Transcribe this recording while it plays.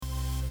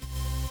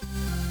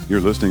You're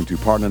listening to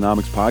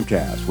Partnernomics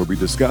Podcast, where we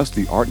discuss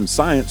the art and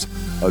science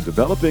of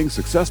developing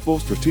successful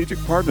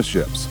strategic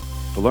partnerships.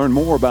 To learn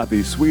more about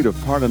the suite of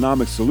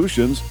Partnernomics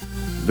solutions,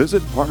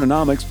 visit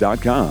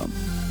partnernomics.com.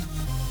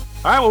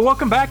 All right, well,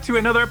 welcome back to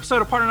another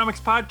episode of Partnernomics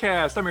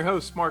Podcast. I'm your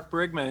host, Mark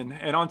Brigman.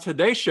 And on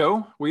today's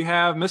show, we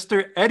have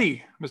Mr.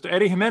 Eddie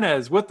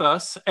Jimenez with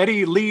us.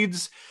 Eddie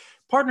leads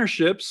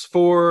partnerships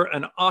for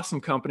an awesome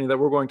company that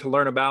we're going to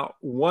learn about,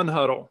 One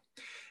Huddle.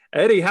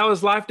 Eddie, how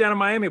is life down in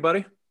Miami,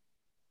 buddy?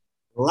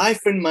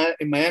 Life in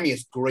Miami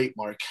is great,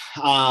 Mark.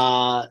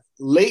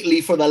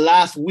 Lately, for the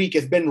last week,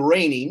 it's been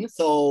raining.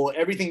 So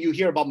everything you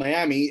hear about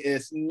Miami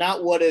is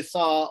not what it's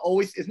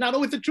always. It's not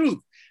always the truth.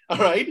 All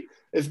right.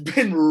 It's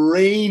been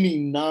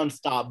raining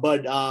nonstop.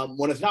 But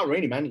when it's not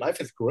raining, man, life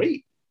is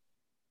great.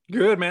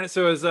 Good, man.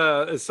 So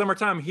is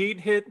summertime heat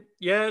hit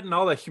yet, and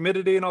all the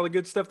humidity and all the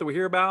good stuff that we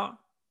hear about?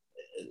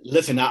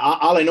 Listen,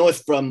 all I know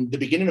is from the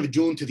beginning of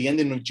June to the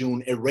ending of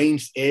June, it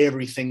rains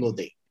every single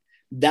day.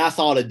 That's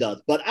all it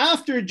does. But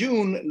after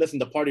June, listen,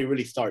 the party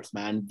really starts,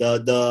 man.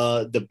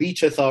 The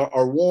beaches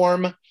are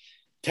warm,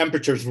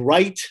 temperatures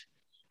right,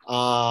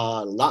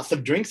 lots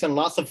of drinks and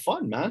lots of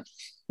fun, man.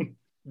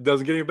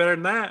 Doesn't get any better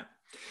than that.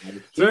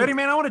 So Eddie,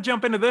 man, I want to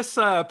jump into this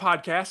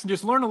podcast and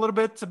just learn a little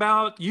bit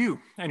about you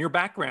and your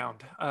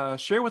background.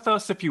 Share with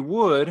us, if you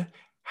would,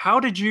 how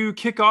did you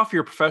kick off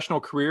your professional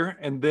career,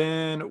 and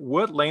then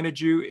what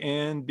landed you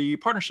in the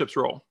partnerships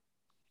role?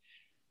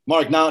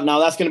 Mark, now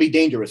that's going to be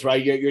dangerous,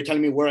 right? You're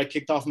telling me where I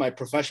kicked off my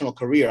professional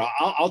career.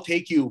 I'll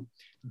take you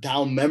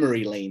down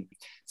memory lane.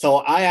 So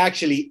I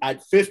actually,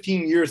 at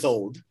 15 years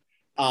old,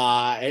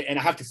 and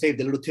I have to save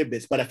the little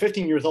tidbits, but at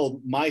 15 years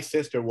old, my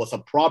sister was a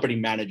property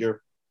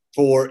manager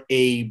for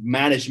a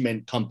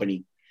management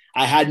company.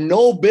 I had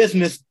no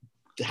business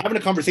having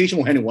a conversation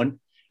with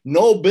anyone,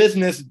 no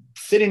business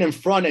sitting in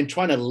front and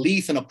trying to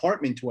lease an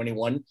apartment to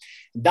anyone.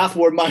 That's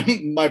where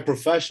my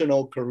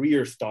professional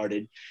career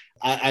started.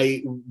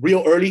 I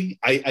real early,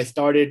 I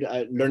started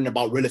learning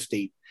about real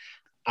estate.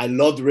 I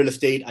loved real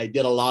estate. I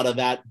did a lot of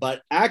that.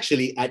 But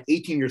actually, at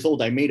 18 years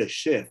old, I made a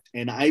shift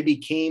and I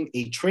became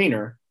a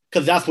trainer,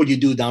 because that's what you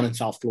do down in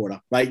South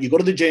Florida, right? You go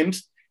to the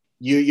gyms,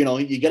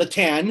 you get a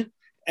tan,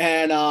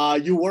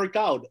 and you work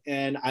out.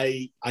 And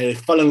I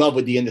fell in love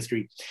with the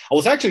industry. I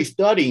was actually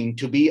studying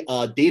to be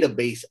a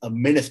database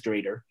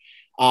administrator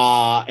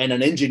and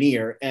an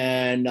engineer.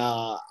 And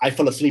I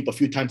fell asleep a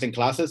few times in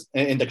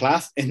the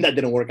class, and that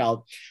didn't work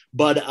out.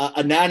 But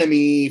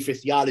anatomy,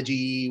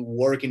 physiology,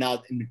 working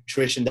out, and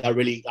nutrition, that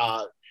really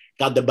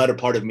got the better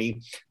part of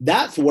me.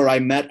 That's where I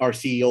met our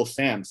CEO,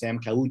 Sam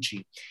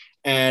Caucci.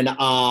 And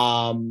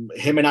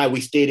him and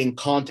we stayed in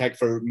contact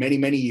for many,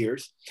 many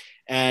years.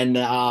 And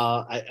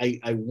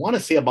I want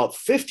to say about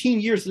 16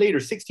 years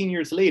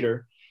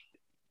later,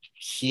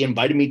 he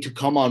invited me to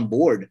come on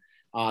board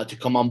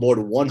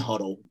One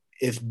Huddle.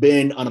 It's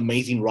been an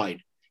amazing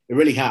ride. It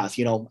really has.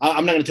 I'm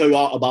not going to tell you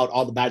all about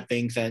all the bad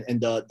things and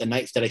the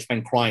nights that I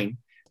spent crying,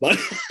 but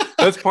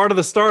that's part of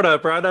the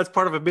startup, right? That's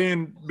part of it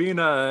being in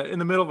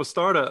the middle of a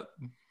startup.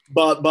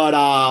 But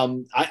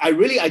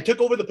I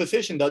took over the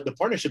position, the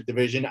partnership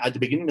division, at the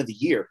beginning of the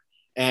year.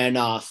 And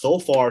so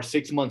far,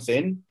 6 months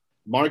in,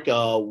 Mark,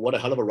 what a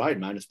hell of a ride,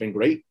 man. It's been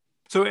great.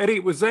 So Eddie,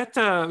 was that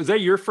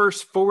your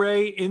first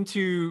foray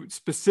into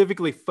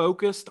specifically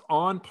focused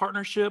on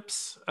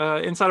partnerships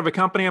inside of a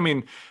company? I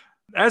mean,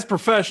 as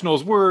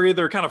professionals, we're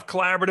either kind of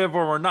collaborative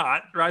or we're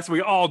not, right? So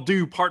we all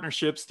do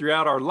partnerships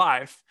throughout our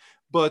life,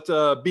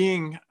 but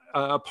being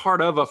a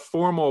part of a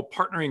formal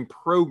partnering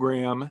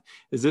program,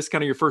 is this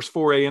kind of your first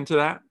foray into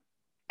that?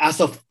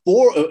 As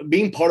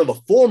being part of a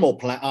formal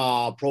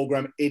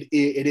program, it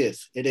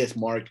is,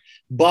 Mark.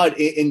 But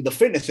in the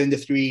fitness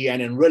industry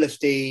and in real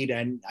estate,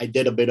 and I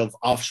did a bit of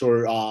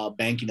offshore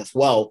banking as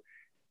well,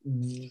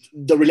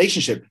 the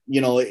relationship,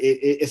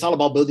 it's all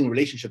about building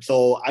relationships.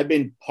 So I've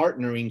been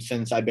partnering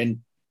since I've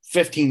been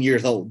 15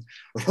 years old,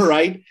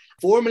 right?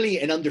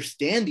 Formally and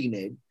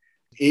understanding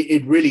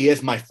it really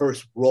is my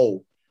first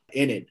role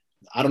in it.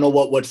 I don't know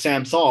what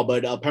Sam saw,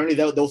 but apparently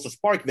there was a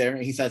spark there.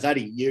 And he says,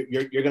 Eddie, you're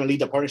going to lead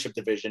the partnership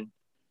division.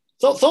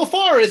 So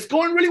far, it's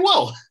going really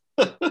well.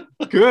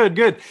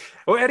 Good.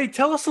 Well, Eddie,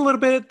 tell us a little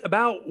bit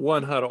about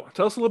One Huddle.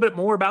 Tell us a little bit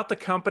more about the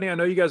company. I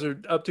know you guys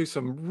are up to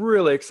some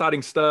really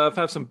exciting stuff,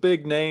 have some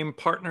big name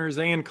partners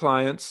and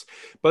clients.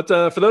 But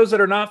for those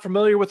that are not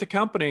familiar with the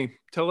company,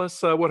 tell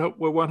us what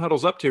One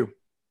Huddle's up to.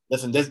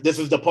 Listen, this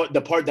is the part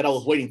that I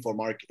was waiting for,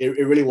 Mark.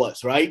 It really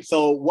was, right?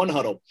 So One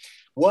Huddle.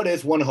 What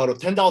is One Huddle?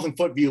 10,000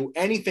 foot view,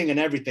 anything and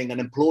everything an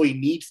employee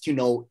needs to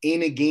know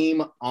in a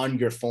game on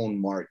your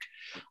phone, Mark.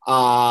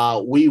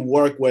 We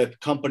work with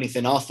companies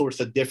in all sorts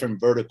of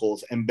different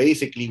verticals, and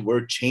basically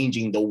we're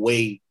changing the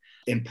way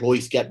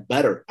employees get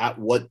better at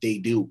what they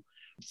do.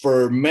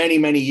 For many,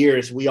 many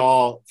years, we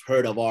all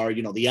heard of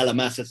the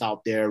LMSs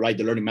out there, right?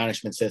 The learning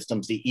management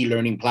systems, the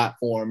e-learning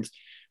platforms.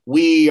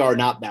 We are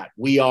not that.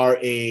 We are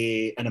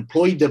an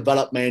employee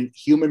development,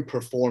 human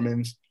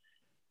performance,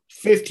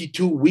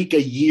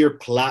 52-week-a-year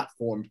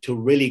platform to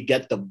really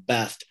get the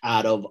best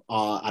out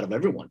of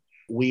everyone.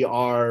 We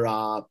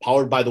are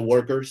powered by the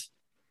workers.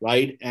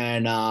 right?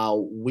 And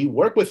we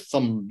work with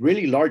some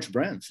really large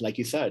brands, like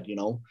you said.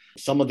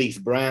 Some of these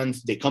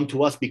brands, they come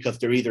to us because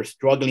they're either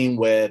struggling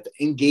with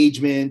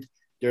engagement,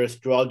 they're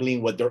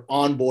struggling with their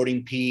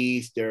onboarding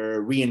piece, their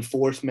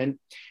reinforcement.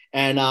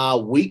 And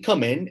we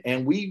come in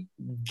and we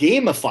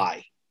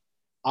gamify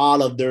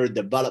all of their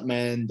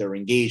development, their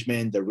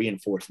engagement, their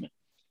reinforcement.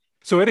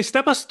 So Eddie,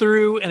 step us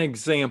through an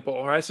example,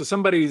 all right? So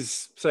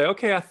somebody's say,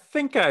 okay, I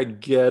think I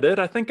get it.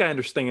 I think I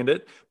understand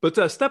it.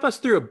 But step us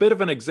through a bit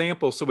of an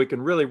example so we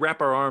can really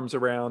wrap our arms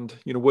around,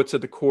 what's at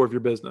the core of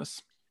your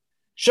business.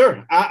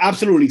 Sure,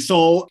 absolutely.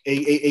 So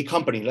a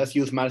company, let's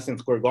use Madison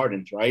Square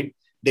Gardens, right?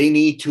 They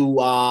need to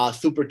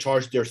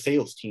supercharge their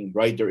sales team,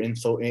 right? Their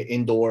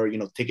indoor,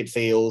 ticket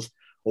sales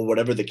or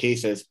whatever the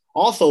case is.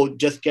 Also,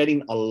 just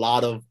getting a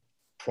lot of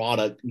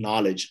product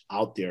knowledge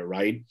out there,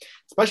 right?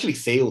 Especially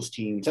sales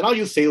teams. And I'll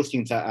use sales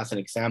teams as an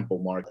example,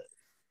 Mark.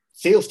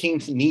 Sales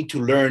teams need to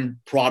learn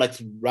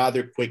products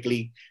rather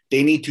quickly.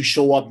 They need to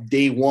show up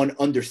day one,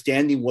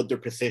 understanding what their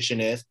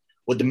position is,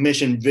 what the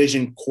mission,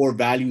 vision, core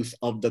values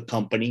of the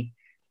company.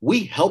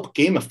 We help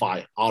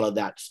gamify all of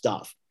that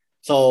stuff.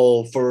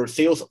 So for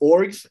sales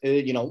orgs,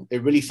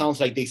 it really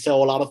sounds like they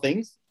sell a lot of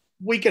things.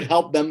 We could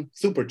help them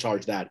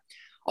supercharge that.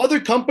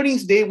 Other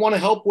companies, they want to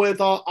help with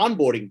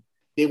onboarding.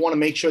 They want to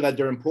make sure that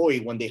their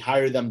employee, when they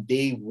hire them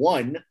day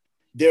one,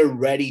 they're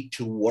ready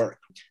to work.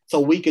 So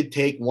we could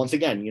take, once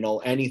again,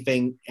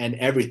 anything and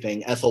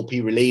everything SOP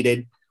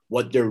related,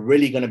 what they're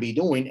really going to be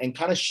doing, and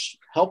kind of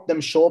help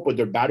them show up with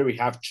their battery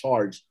half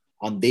charged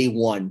on day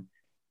one,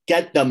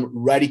 get them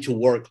ready to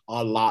work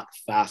a lot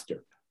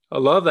faster. I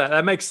love that.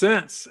 That makes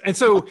sense. And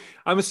so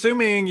I'm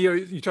assuming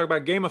you talk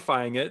about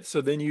gamifying it. So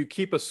then you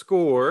keep a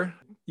score.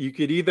 You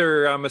could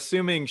either, I'm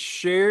assuming,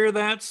 share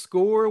that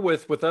score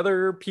with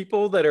other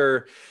people that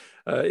are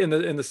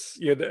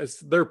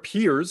their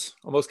peers,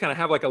 almost kind of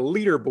have like a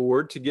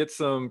leaderboard to get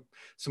some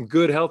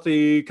good,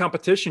 healthy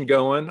competition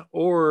going,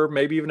 or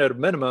maybe even at a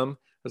minimum,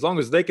 as long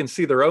as they can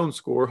see their own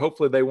score,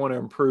 hopefully they want to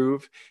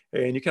improve,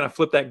 and you kind of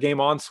flip that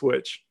game on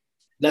switch.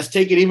 Let's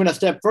take it even a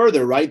step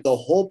further, right? The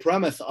whole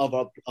premise of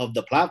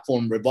the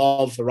platform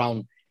revolves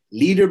around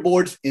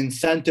leaderboards,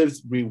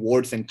 incentives,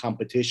 rewards, and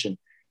competition.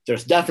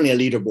 There's definitely a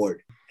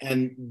leaderboard.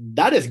 And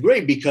that is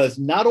great because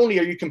not only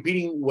are you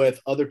competing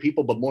with other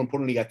people, but more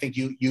importantly, I think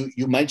you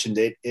mentioned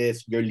it,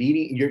 is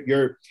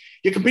you're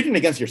competing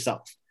against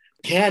yourself.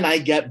 Can I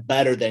get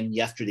better than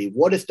yesterday?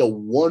 What is the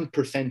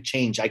 1%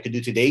 change I could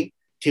do today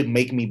to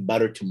make me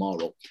better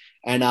tomorrow?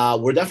 And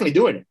we're definitely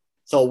doing it.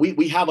 So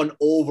we have an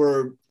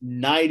over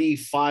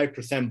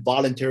 95%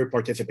 voluntary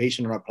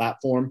participation on our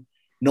platform.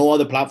 No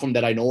other platform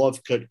that I know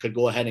of could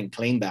go ahead and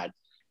claim that.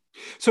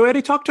 So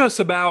Eddie, talk to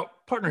us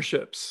about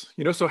partnerships.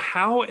 So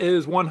how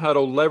is One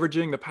Huddle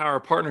leveraging the power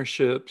of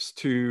partnerships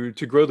to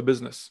grow the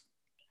business?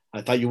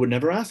 I thought you would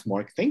never ask,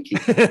 Mark. Thank you.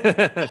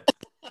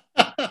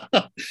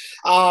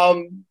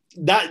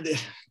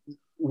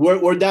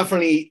 We're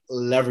definitely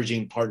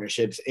leveraging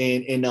partnerships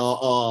in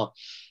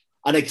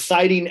an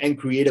exciting and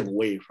creative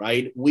way,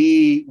 right?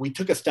 We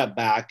took a step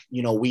back.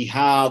 We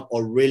have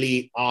a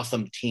really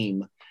awesome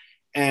team.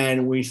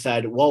 And we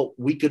said, well,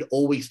 we could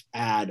always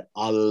add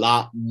a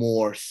lot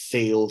more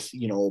sales,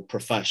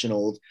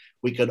 professionals.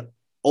 We could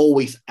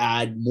always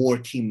add more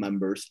team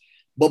members.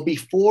 But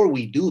before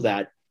we do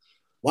that,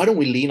 why don't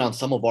we lean on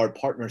some of our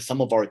partners,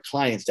 some of our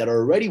clients that are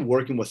already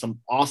working with some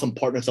awesome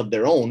partners of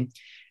their own?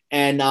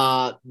 And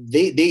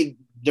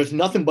there's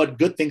nothing but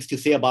good things to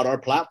say about our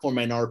platform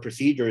and our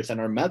procedures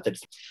and our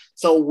methods.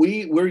 So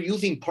we're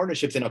using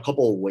partnerships in a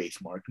couple of ways,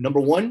 Mark. Number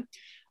one,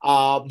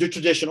 they're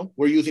traditional.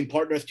 We're using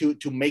partners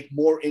to make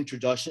more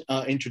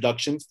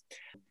introductions.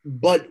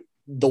 But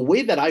the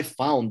way that I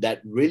found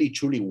that really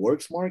truly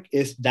works, Mark,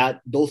 is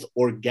that those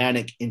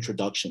organic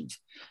introductions.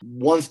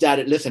 Ones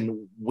that,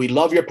 listen, we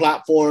love your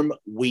platform.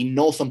 We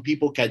know some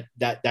people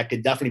that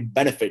could definitely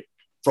benefit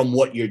from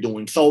what you're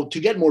doing. So to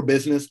get more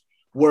business,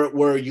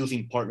 we're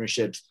using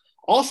partnerships.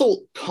 Also,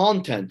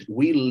 content.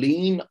 We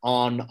lean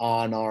on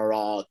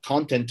our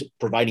content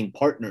providing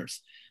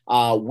partners.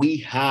 We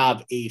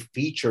have a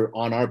feature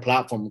on our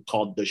platform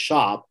called The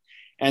Shop.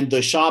 And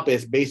The Shop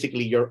is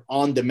basically your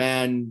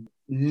on-demand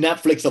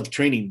Netflix of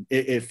training,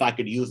 if I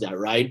could use that,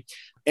 right?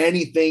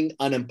 Anything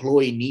an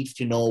employee needs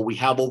to know. We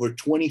have over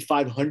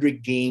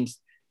 2,500 games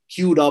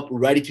queued up,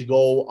 ready to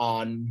go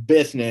on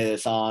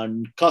business,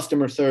 on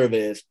customer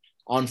service,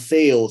 on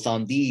sales,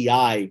 on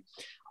DEI,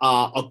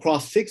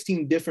 across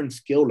 16 different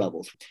skill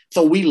levels.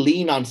 So we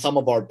lean on some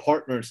of our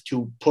partners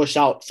to push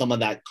out some of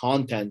that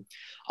content.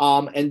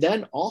 And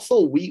then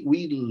also we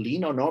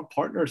lean on our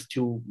partners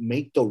to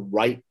make the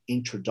right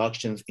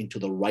introductions into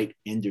the right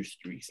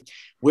industries.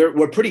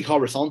 We're pretty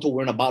horizontal.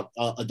 We're in about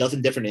a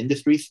dozen different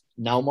industries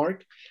now,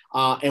 Mark.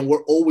 And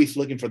we're always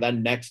looking for that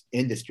next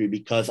industry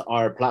because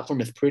our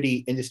platform is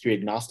pretty industry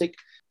agnostic.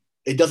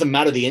 It doesn't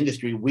matter the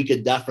industry, we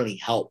could definitely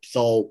help.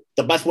 So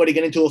the best way to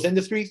get into those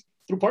industries,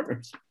 through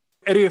partners.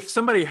 Eddie, if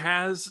somebody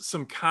has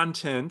some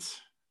content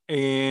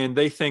and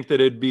they think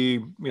that it'd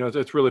be,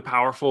 it's really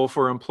powerful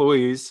for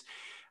employees,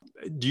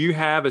 do you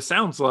have, it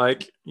sounds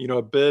like,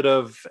 a bit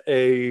of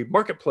a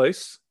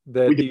marketplace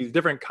that these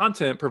different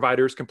content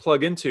providers can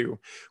plug into?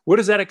 What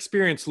does that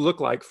experience look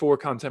like for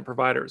content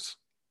providers?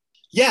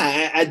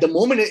 Yeah, at the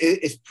moment,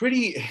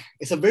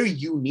 it's a very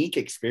unique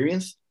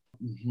experience,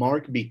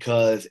 Mark,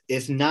 because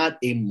it's not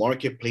a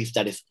marketplace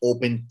that is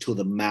open to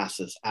the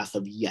masses as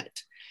of yet.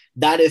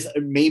 That is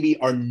maybe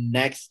our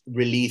next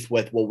release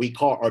with what we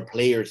call our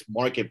players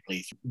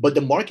marketplace. But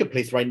the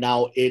marketplace right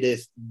now, it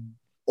is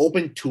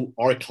open to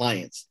our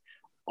clients,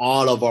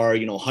 all of our,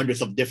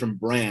 hundreds of different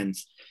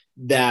brands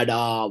that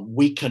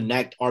we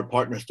connect our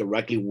partners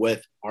directly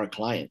with our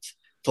clients.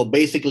 So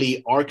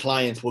basically, our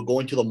clients will go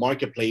into the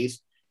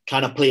marketplace,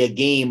 kind of play a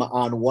game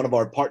on one of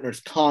our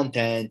partners'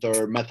 content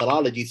or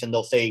methodologies, and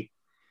they'll say,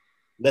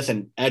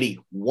 listen, Eddie,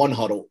 One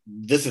Huddle,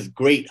 this is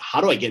great.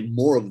 How do I get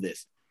more of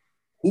this?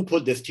 Who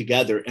put this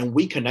together? And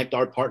we connect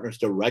our partners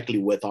directly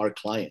with our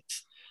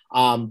clients.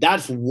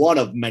 That's one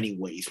of many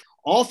ways.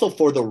 Also,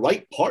 for the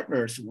right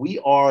partners, we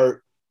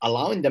are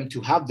allowing them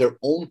to have their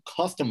own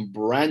custom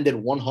branded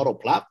One Huddle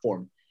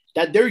platform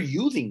that they're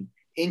using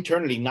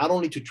internally, not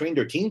only to train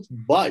their teams,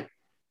 but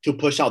to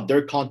push out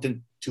their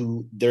content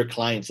to their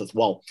clients as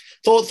well.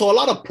 So a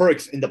lot of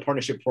perks in the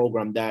partnership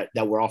program that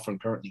we're offering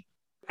currently.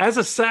 As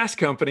a SaaS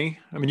company,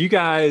 I mean, you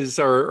guys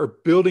are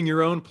building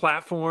your own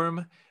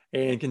platform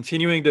and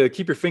continuing to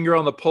keep your finger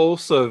on the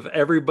pulse of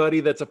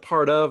everybody that's a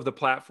part of the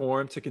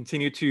platform to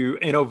continue to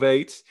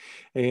innovate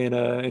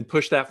and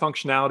push that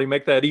functionality,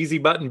 make that easy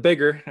button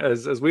bigger,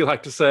 as we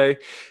like to say.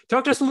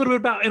 Talk to us a little bit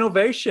about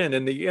innovation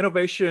and the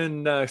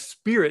innovation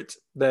spirit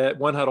that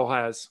One Huddle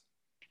has.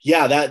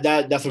 Yeah,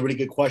 that's a really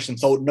good question.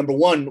 So number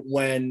one,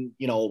 when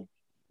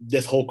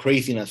this whole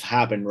craziness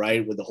happened,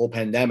 right, with the whole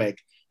pandemic,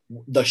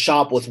 the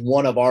shop was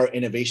one of our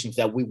innovations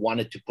that we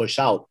wanted to push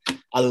out.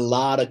 A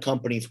lot of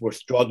companies were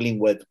struggling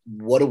with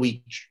what do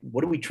we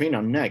train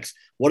on next?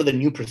 What are the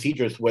new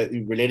procedures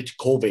related to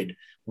COVID?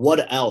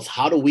 What else?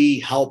 How do we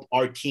help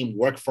our team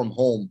work from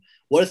home?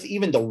 What is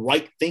even the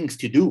right things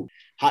to do?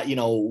 How,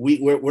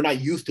 we're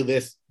not used to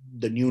this,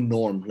 the new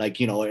norm,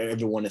 like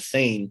everyone is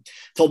saying.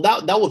 So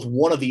that was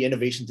one of the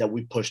innovations that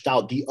we pushed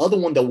out. The other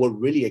one that we're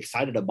really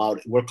excited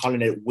about, we're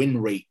calling it win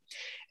rate.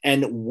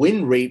 And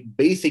win rate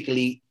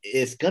basically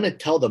is going to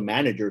tell the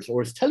managers,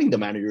 or it's telling the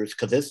managers,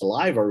 because it's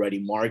live already,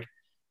 Mark,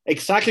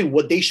 exactly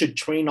what they should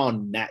train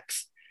on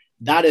next.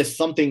 That is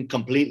something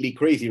completely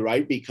crazy,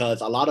 right? Because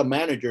a lot of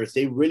managers,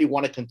 they really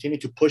want to continue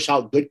to push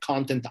out good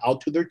content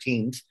out to their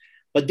teams,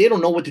 but they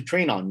don't know what to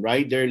train on,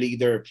 right? They're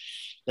either,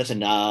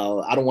 listen,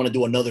 I don't want to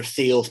do another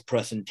sales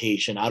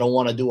presentation. I don't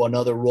want to do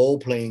another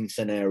role-playing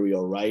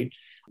scenario, right?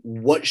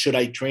 What should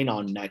I train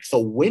on next? So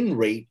win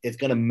rate is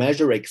going to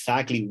measure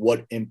exactly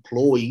what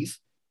employees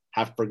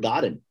have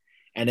forgotten.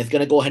 And it's going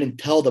to go ahead and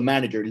tell the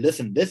manager,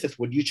 listen, this is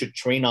what you should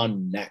train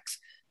on next.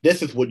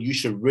 This is what you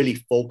should really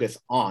focus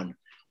on.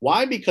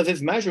 Why? Because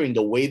it's measuring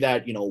the way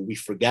that, we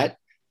forget,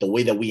 the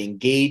way that we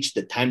engage,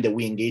 the time that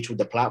we engage with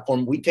the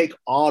platform. We take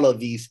all of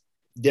these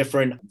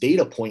different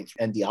data points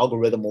and the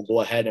algorithm will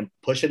go ahead and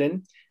push it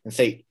in and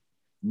say,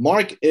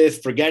 Mark is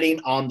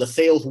forgetting on the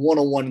sales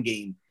 101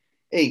 game.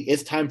 Hey,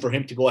 it's time for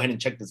him to go ahead and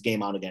check this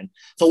game out again.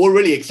 So we're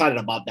really excited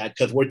about that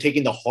because we're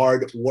taking the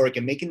hard work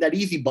and making that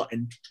easy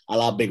button a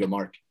lot bigger,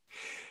 Mark.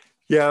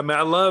 Yeah, man,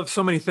 I love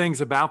so many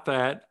things about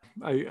that.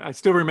 I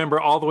still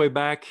remember all the way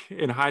back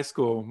in high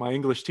school, my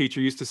English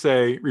teacher used to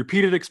say,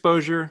 repeated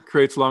exposure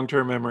creates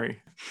long-term memory,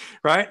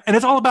 right? And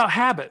it's all about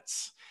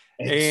habits.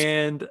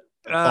 And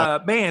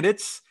man,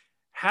 it's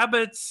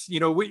habits,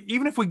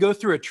 even if we go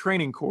through a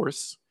training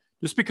course,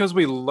 just because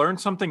we learn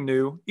something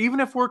new,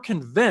 even if we're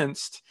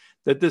convinced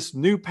that this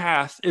new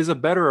path is a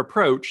better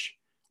approach,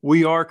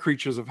 we are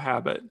creatures of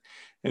habit.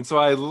 And so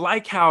I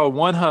like how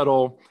One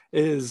Huddle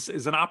is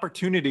an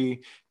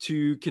opportunity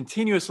to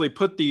continuously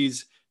put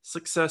these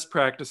success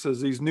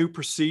practices, these new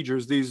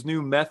procedures, these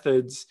new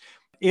methods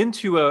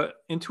into a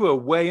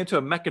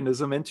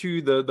mechanism,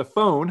 into the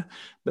phone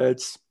that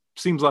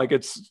seems like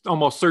it's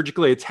almost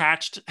surgically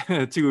attached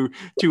to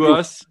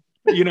us,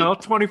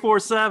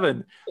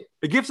 24/7.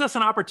 It gives us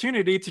an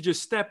opportunity to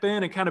just step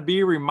in and kind of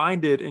be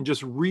reminded and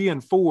just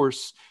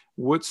reinforce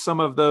what some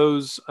of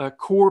those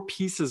core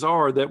pieces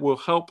are that will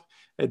help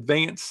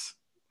advance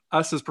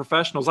us as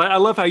professionals. I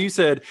love how you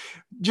said,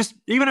 just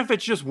even if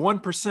it's just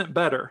 1%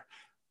 better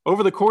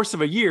over the course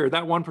of a year,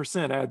 that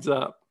 1% adds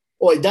up.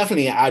 Well, it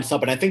definitely adds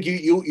up. And I think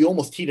you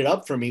almost teed it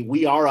up for me.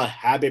 We are a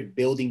habit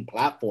building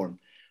platform,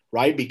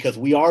 right? Because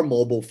we are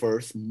mobile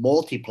first,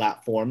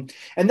 multi-platform.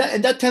 And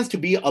that tends to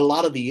be a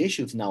lot of the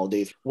issues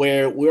nowadays,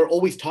 where we're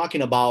always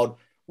talking about,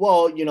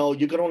 well,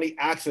 you can only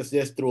access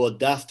this through a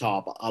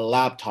desktop, a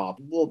laptop.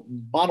 Well,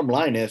 bottom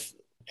line is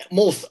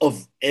most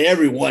of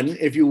everyone,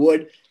 if you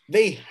would,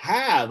 they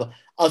have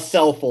a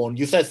cell phone.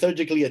 You said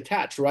surgically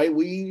attached, right?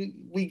 We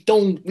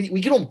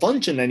don't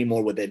function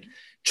anymore with it.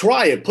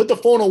 Try it. Put the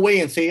phone away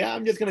and say,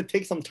 I'm just going to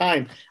take some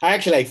time.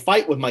 I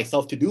fight with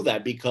myself to do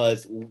that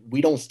because we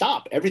don't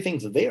stop.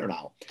 Everything's there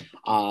now.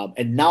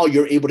 And now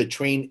you're able to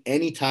train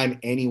anytime,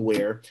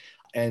 anywhere,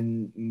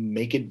 and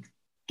make it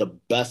the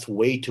best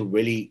way to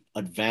really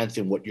advance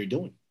in what you're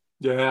doing.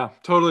 Yeah,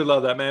 totally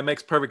love that, man. It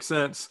makes perfect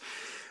sense.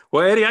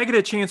 Well, Eddie, I get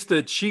a chance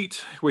to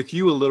cheat with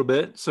you a little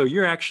bit. So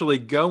you're actually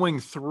going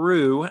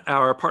through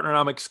our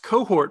Partnernomics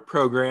cohort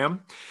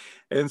program.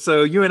 And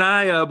so you and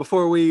I,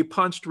 before we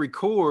punched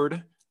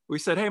record, we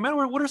said, hey, man,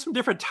 what are some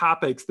different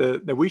topics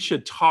that we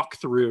should talk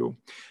through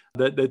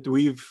that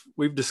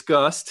we've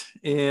discussed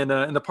in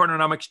the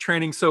Partnernomics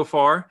training so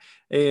far?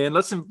 And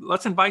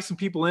let's invite some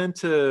people in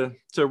to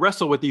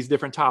wrestle with these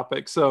different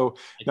topics. So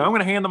now I'm going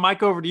to hand the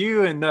mic over to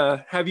you and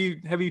have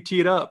you tee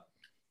it up.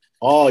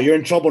 Oh, you're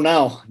in trouble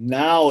now.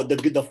 Now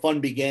the fun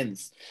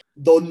begins.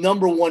 The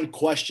number one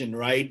question,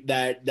 right,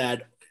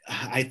 that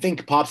I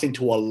think pops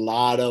into a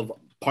lot of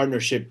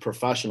partnership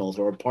professionals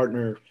or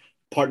partner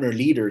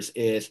leaders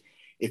is,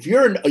 if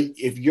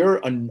you're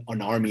an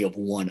army of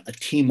one, a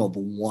team of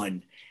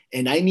one,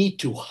 and I need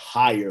to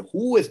hire,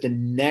 who is the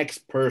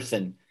next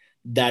person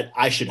that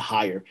I should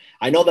hire?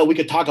 I know that we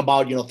could talk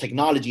about,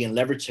 technology and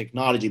leverage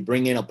technology,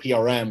 bring in a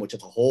PRM, which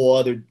is a whole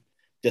other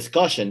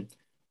discussion.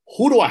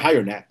 Who do I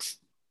hire next?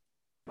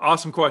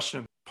 Awesome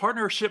question.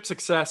 Partnership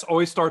success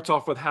always starts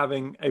off with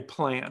having a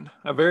plan,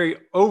 a very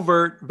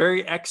overt,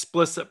 very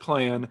explicit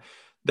plan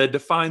that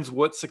defines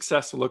what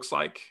success looks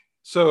like.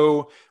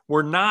 So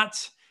we're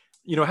not,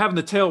 having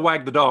the tail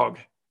wag the dog.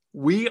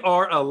 We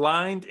are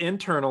aligned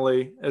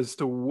internally as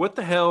to what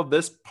the hell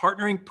this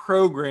partnering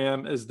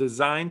program is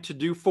designed to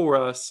do for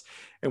us.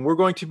 And we're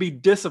going to be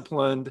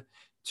disciplined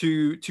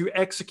to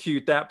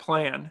execute that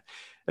plan.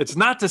 It's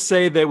not to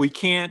say that we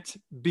can't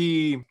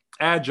be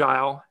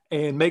agile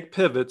and make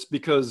pivots,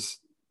 because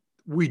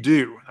we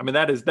do. I mean,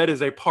 that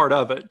is a part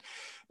of it.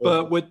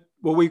 But what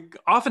we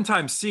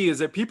oftentimes see is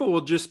that people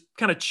will just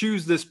kind of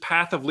choose this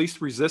path of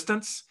least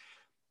resistance,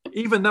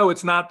 even though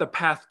it's not the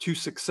path to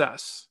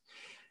success.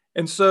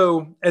 And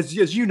so, as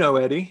you know,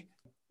 Eddie,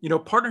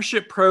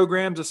 partnership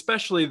programs,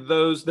 especially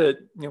those that,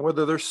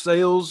 whether they're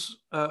sales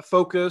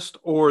focused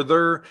or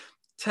they're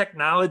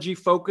technology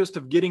focused,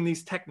 of getting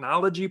these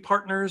technology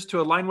partners to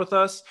align with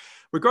us,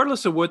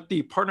 regardless of what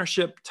the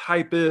partnership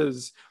type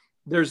is,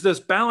 there's this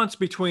balance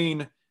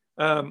between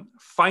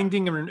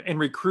finding and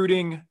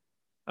recruiting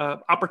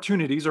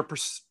opportunities or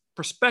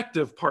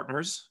prospective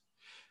partners.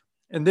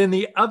 And then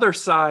the other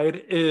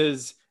side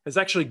is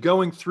actually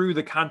going through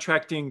the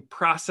contracting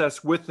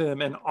process with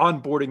them and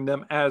onboarding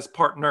them as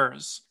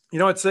partners.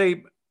 I'd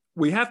say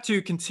we have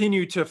to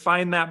continue to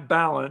find that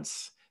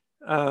balance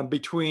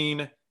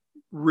between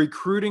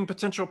recruiting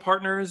potential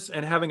partners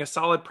and having a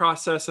solid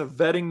process of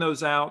vetting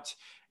those out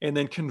and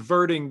then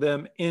converting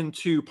them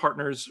into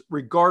partners,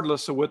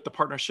 regardless of what the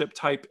partnership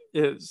type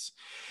is.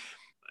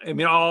 I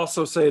mean, I'll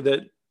also say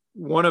that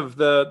one of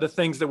the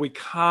things that we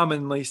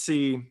commonly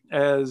see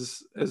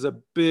as a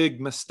big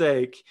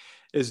mistake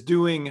is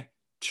doing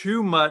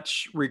too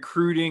much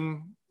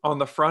recruiting on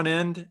the front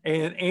end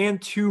and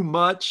too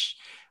much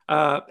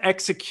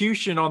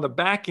execution on the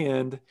back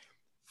end,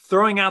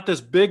 throwing out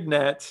this big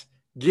net,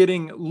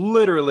 getting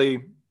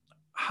literally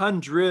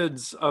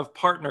hundreds of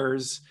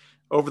partners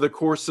over the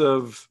course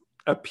of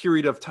a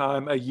period of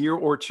time, a year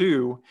or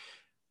two,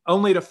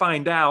 only to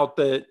find out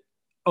that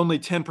only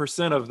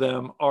 10% of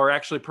them are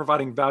actually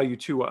providing value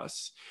to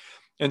us.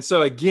 And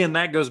so again,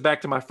 that goes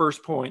back to my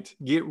first point.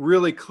 Get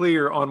really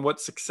clear on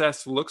what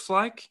success looks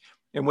like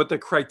and what the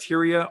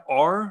criteria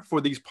are for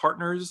these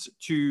partners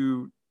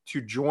to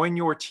join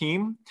your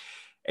team.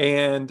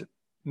 And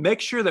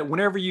make sure that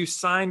whenever you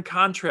sign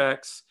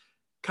contracts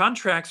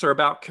are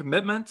about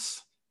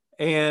commitments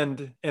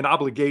and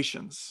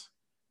obligations,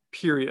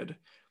 period.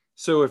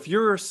 So if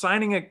you're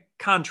signing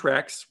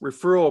contracts,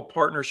 referral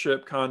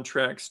partnership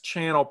contracts,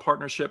 channel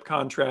partnership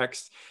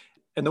contracts,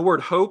 and the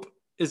word hope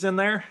is in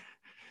there,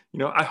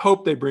 I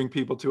hope they bring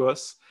people to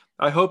us.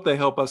 I hope they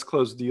help us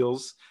close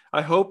deals.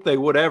 I hope they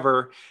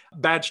whatever.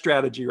 Bad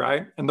strategy,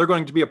 right? And they're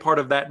going to be a part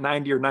of that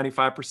 90 or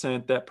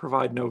 95% that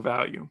provide no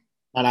value.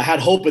 And I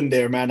had hope in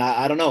there, man.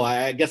 I don't know.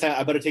 I guess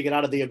I better take it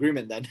out of the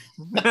agreement then.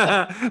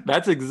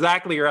 That's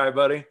exactly right,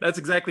 buddy. That's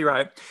exactly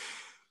right.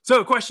 So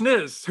the question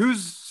is,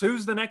 who's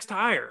the next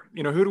hire?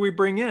 Who do we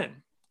bring in?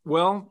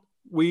 Well,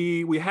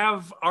 we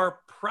have our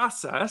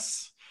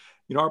process,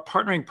 our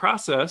partnering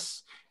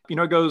process,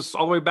 it goes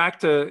all the way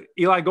back to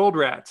Eli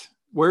Goldratt.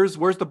 Where's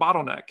the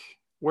bottleneck?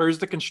 Where's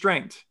the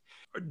constraint?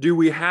 Do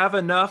we have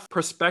enough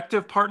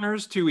prospective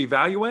partners to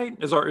evaluate?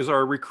 Is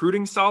our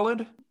recruiting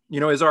solid?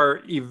 Is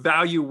our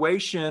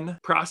evaluation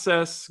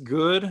process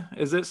good?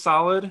 Is it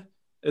solid?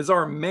 Is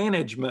our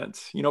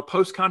management,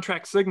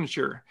 post-contract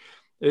signature,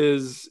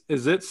 is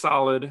it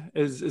solid?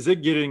 Is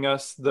it getting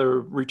us the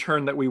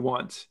return that we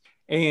want?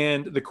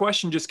 And the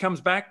question just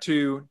comes back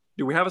to,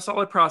 do we have a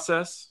solid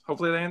process?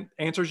 Hopefully the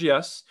answer is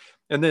yes.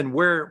 And then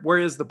where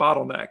is the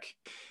bottleneck?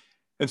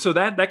 And so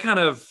that kind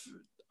of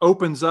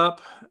opens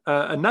up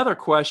another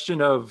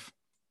question of,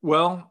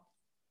 well,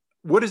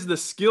 what is the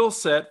skill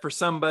set for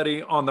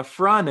somebody on the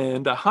front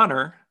end, a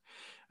hunter,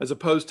 as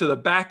opposed to the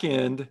back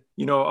end,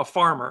 a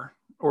farmer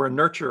or a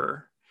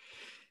nurturer?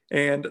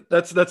 And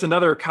that's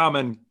another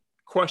common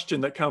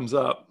question that comes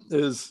up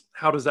is,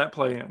 how does that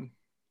play in?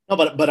 No,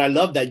 but I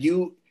love that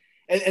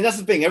and that's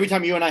the thing. Every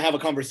time you and I have a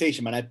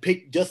conversation, man, I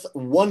pick just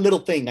one little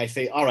thing. I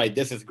say, all right,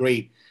 this is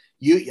great.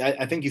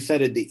 I think you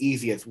said it the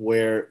easiest.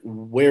 Where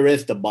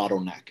is the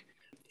bottleneck?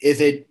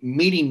 Is it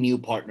meeting new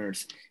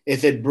partners?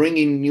 Is it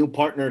bringing new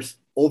partners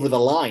over the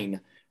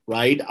line,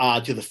 right?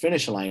 To the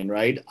finish line,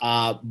 right?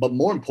 But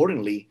more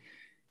importantly,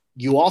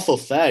 you also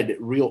said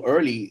real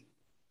early,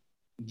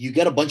 you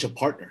get a bunch of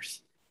partners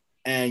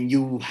and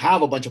you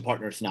have a bunch of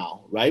partners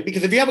now, right?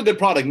 Because if you have a good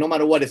product, no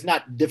matter what, it's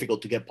not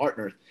difficult to get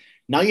partners.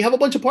 Now you have a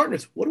bunch of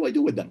partners. What do I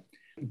do with them?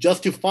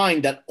 Just to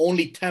find that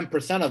only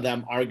 10% of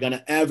them are going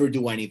to ever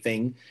do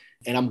anything.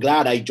 And I'm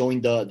glad I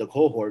joined the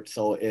cohort.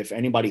 So if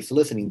anybody's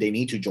listening, they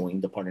need to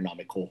join the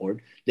Partnernomic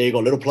cohort. There you go,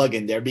 little plug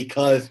in there,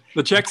 because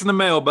the check's in the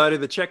mail, buddy.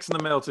 The check's in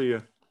the mail to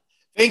you.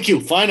 Thank you.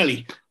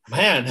 Finally,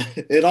 man,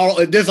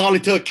 this all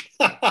it took.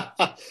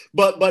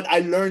 but I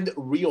learned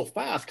real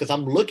fast because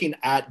I'm looking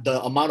at the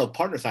amount of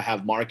partners I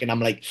have, Mark, and I'm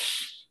like,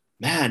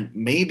 man,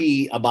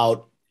 maybe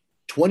about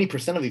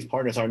 20% of these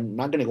partners are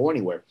not going to go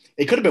anywhere.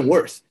 It could have been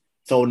worse.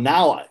 So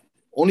now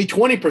only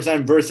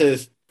 20%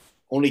 versus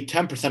only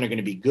 10% are going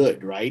to be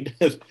good, right?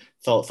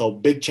 so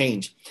big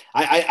change.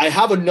 I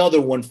have another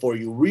one for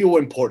you, real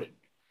important.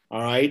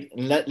 All right,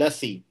 and let's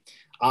see.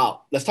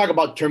 Let's talk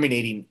about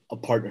terminating a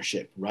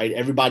partnership, right?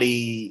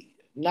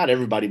 Not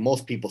everybody,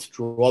 most people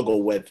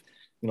struggle with,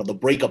 the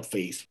breakup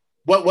phase.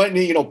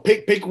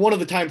 Pick one of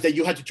the times that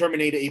you had to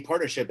terminate a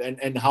partnership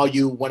and how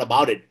you went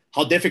about it.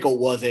 How difficult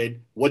was it?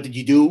 What did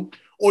you do?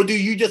 Or do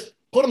you just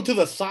put them to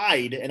the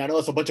side? And I know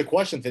it's a bunch of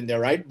questions in there,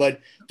 right? But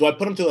do I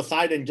put them to the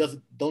side and just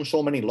don't show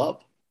them any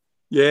love?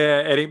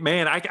 Yeah, Eddie,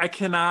 man, I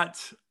cannot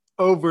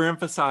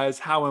overemphasize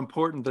how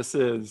important this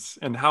is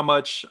and how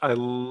much I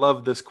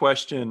love this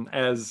question,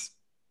 as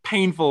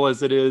painful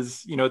as it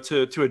is,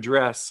 to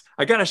address.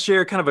 I got to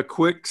share kind of a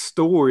quick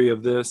story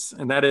of this.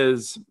 And that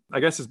is, I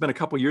guess it's been a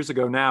couple years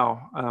ago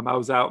now. I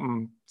was out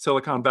in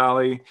Silicon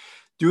Valley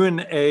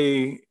doing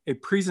a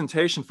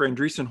presentation for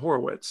Andreessen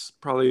Horowitz,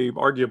 probably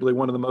arguably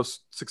one of the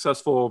most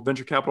successful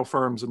venture capital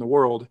firms in the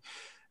world.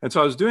 And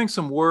so I was doing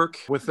some work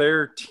with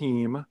their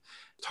team,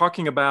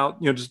 talking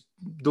about, just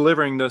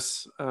delivering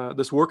this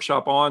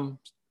workshop on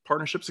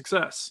partnership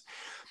success.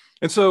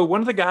 And so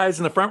one of the guys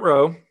in the front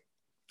row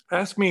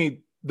asked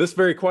me this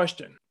very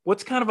question: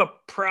 what's kind of a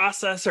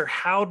process, or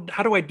how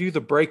do I do the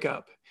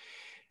breakup?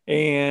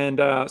 And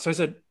so I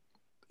said,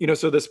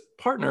 so this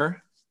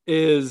partner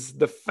is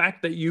the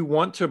fact that you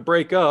want to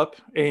break up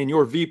and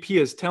your VP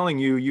is telling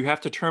you you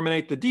have to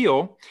terminate the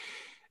deal.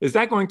 Is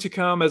that going to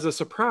come as a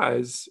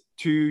surprise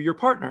to your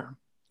partner?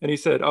 And he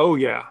said, oh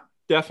yeah,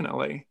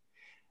 definitely.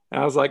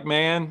 And I was like,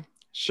 man,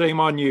 shame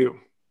on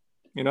you,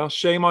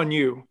 shame on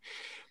you.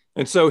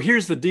 And so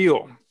here's the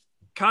deal.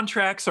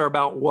 Contracts are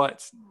about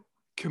what?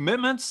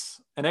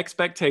 Commitments and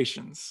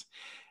expectations.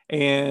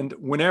 And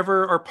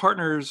whenever our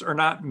partners are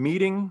not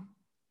meeting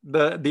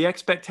the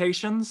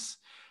expectations,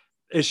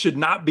 it should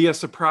not be a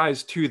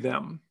surprise to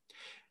them.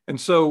 And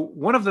so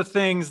one of the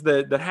things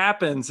that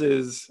happens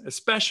is,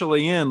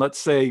 especially in, let's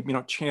say,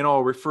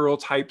 channel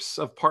referral types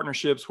of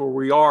partnerships where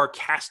we are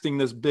casting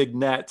this big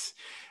net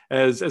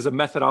as a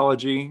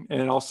methodology,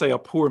 and I'll say a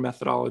poor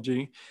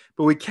methodology,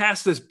 but we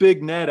cast this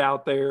big net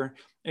out there,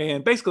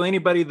 and basically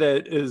anybody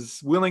that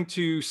is willing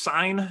to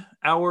sign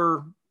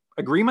our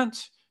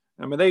agreement,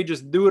 they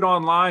just do it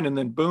online and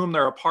then boom,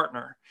 they're a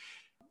partner.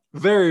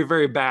 Very,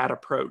 very bad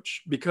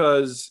approach,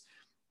 because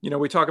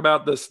we talk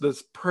about this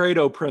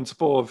Pareto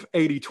principle of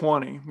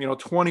 80-20.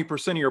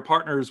 20% of your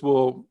partners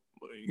will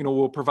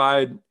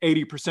provide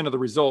 80% of the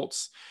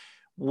results.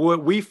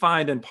 What we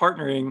find in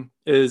partnering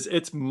is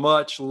it's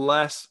much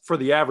less for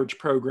the average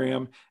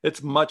program.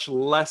 It's much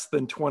less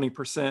than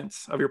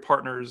 20% of your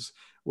partners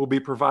will be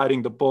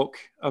providing the bulk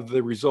of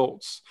the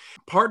results.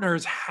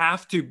 Partners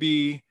have to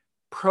be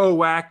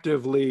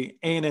proactively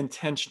and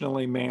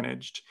intentionally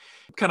managed.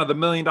 Kind of the $1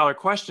 million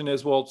question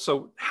is, well,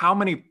 so how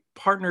many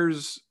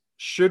partners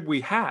should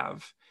we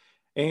have?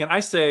 And I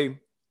say,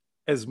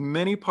 as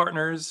many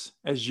partners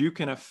as you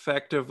can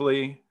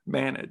effectively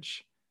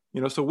manage.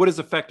 So what does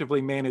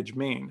effectively manage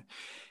mean?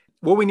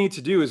 What we need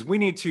to do is we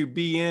need to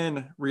be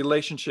in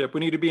relationship. We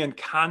need to be in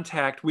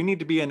contact. We need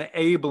to be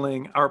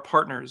enabling our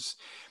partners.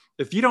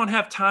 If you don't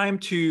have time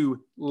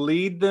to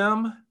lead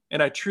them,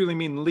 and I truly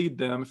mean lead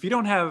them, if you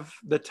don't have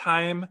the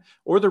time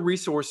or the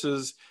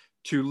resources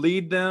to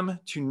lead them,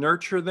 to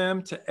nurture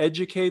them, to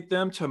educate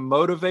them, to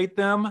motivate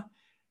them,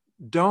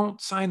 don't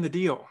sign the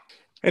deal.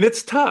 And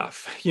it's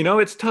tough.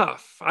 It's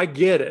tough. I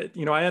get it.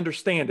 I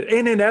understand it.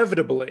 And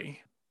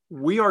inevitably,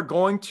 we are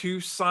going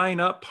to sign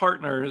up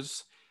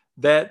partners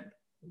that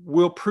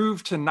will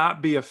prove to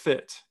not be a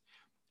fit.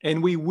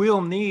 And we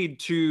will need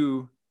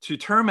to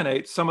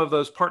terminate some of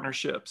those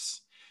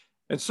partnerships.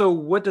 And so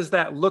what does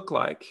that look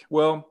like?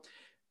 Well,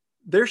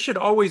 there should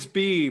always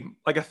be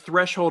like a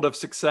threshold of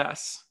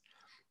success.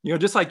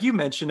 Just like you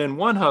mentioned in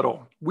One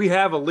Huddle, we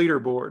have a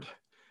leaderboard.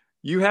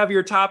 You have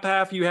your top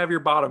half, you have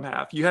your bottom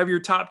half. You have your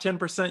top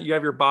 10%, you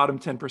have your bottom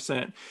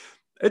 10%.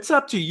 it's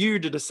up to you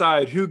to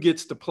decide who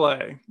gets to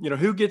play,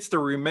 who gets to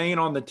remain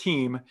on the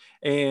team,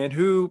 and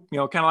who,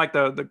 kind of like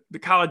the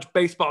college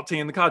baseball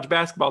team, the college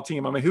basketball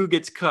team. I mean, who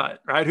gets cut,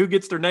 right? Who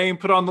gets their name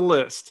put on the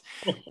list?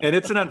 And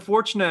it's an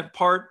unfortunate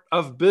part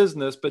of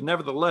business, but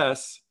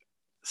nevertheless,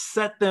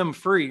 set them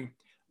free.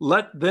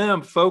 Let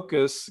them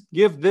focus,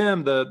 give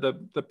them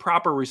the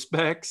proper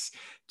respects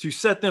to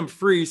set them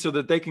free so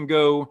that they can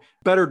go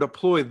better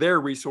deploy their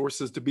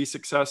resources to be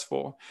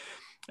successful.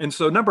 And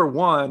so number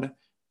one,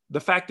 the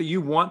fact that you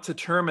want to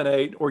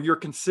terminate or you're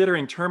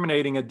considering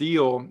terminating a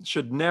deal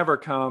should never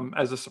come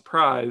as a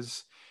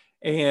surprise.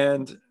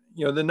 And,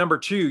 the number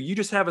two, you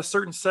just have a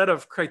certain set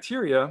of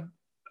criteria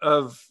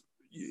of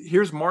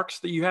here's marks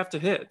that you have to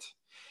hit.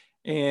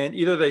 And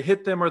either they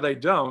hit them or they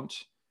don't.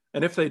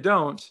 And if they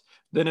don't,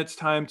 then it's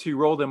time to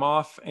roll them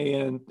off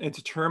and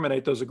to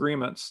terminate those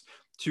agreements,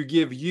 to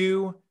give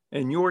you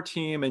and your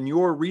team and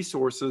your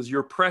resources,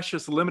 your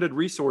precious limited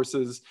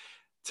resources,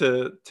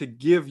 to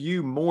give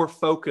you more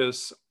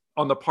focus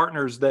on the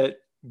partners that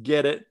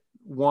get it,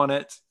 want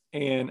it,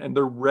 and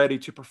they're ready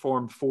to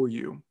perform for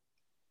you.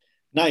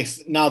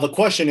 Nice. Now, the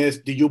question is,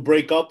 do you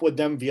break up with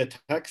them via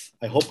text?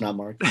 I hope not,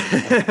 Mark.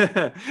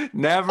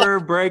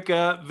 Never break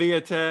up via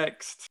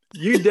text.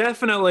 You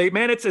definitely,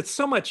 man, it's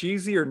so much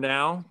easier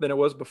now than it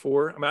was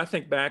before. I mean, I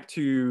think back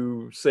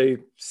to, say,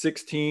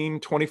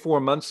 24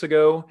 months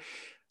ago,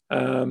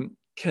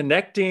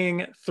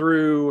 connecting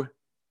through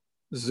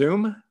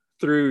Zoom,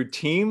 through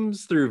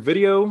Teams, through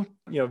video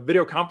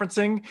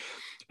conferencing,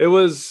 it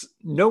was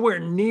nowhere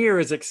near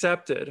as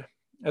accepted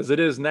as it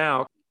is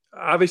now.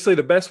 Obviously,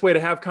 the best way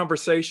to have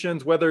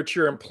conversations, whether it's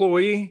your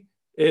employee,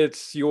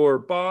 it's your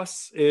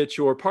boss, it's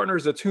your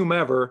partners, it's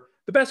whomever,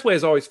 the best way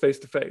is always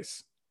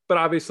face-to-face. But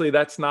obviously,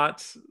 that's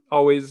not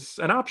always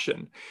an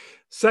option.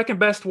 Second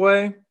best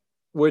way,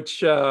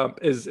 which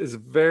is a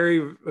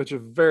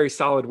very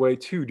solid way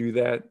to do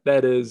that,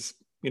 that is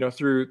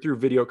through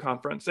video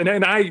conference.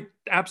 And I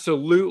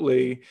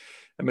absolutely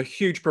am a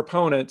huge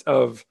proponent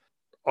of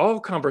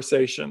all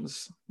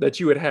conversations that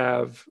you would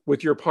have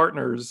with your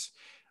partners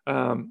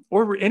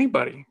or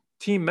anybody,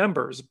 team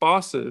members,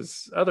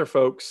 bosses, other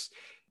folks.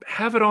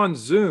 Have it on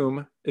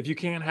Zoom if you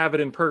can't have it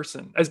in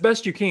person, as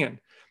best you can.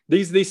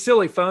 These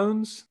silly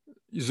phones,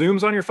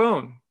 Zoom's on your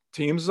phone,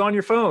 Teams is on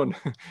your phone,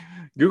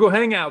 Google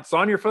Hangouts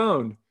on your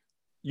phone.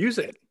 Use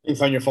it.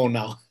 It's on your phone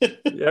now.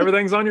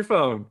 Everything's on your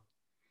phone.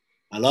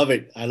 I love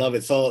it.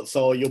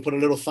 So you'll put a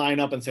little sign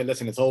up and say,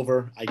 listen, it's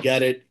over. I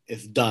get it.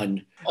 It's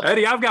done.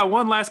 Eddie, I've got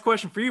one last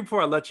question for you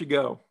before I let you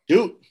go.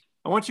 Dude.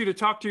 I want you to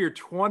talk to your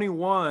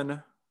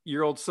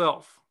 21-year-old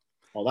self.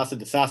 Oh, that's a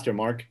disaster,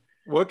 Mark.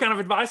 What kind of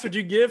advice would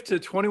you give to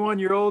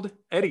 21-year-old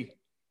Eddie?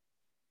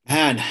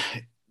 Man,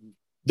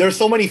 there's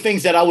so many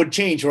things that I would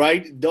change,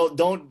 right?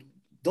 Don't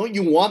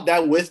you want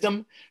that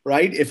wisdom,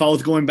 right? If I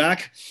was going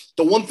back,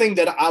 the one thing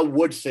that I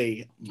would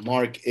say,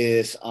 Mark,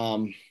 is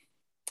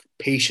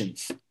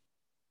patience.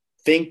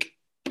 Think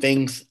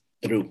things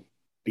through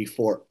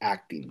before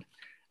acting.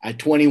 At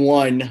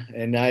 21,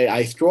 and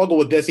I struggle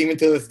with this even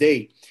to this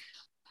day,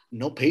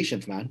 no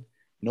patience, man.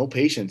 No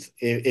patience.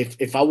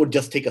 If I would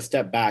just take a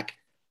step back,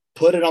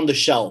 put it on the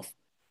shelf,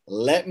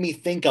 let me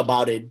think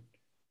about it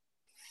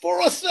for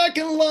a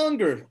second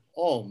longer.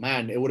 Oh,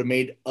 man, it would have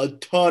made a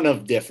ton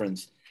of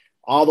difference.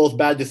 All those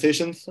bad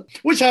decisions,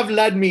 which have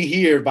led me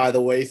here, by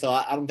the way, so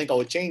I don't think I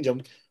would change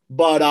them,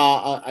 but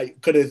I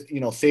could have,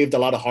 saved a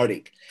lot of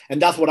heartache.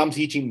 And that's what I'm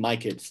teaching my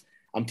kids.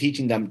 I'm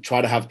teaching them,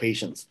 try to have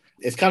patience.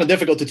 It's kind of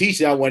difficult to teach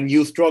that when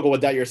you struggle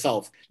with that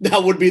yourself.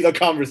 That would be the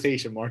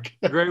conversation, Mark.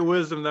 Great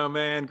wisdom, though,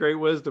 man. Great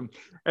wisdom.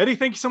 Eddie,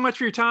 thank you so much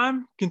for your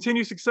time.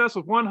 Continue success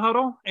with One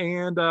Huddle,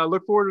 and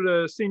look forward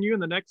to seeing you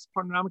in the next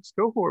Partnernomics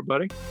cohort,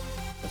 buddy.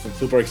 I'm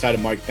super excited,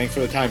 Mark. Thanks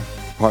for the time.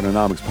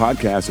 Partnernomics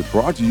Podcast is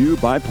brought to you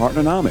by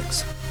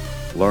Partnernomics.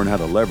 Learn how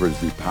to leverage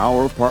the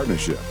power of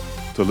partnership.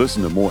 To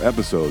listen to more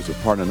episodes of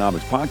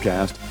Partnernomics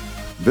Podcast,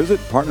 visit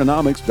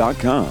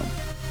partnernomics.com.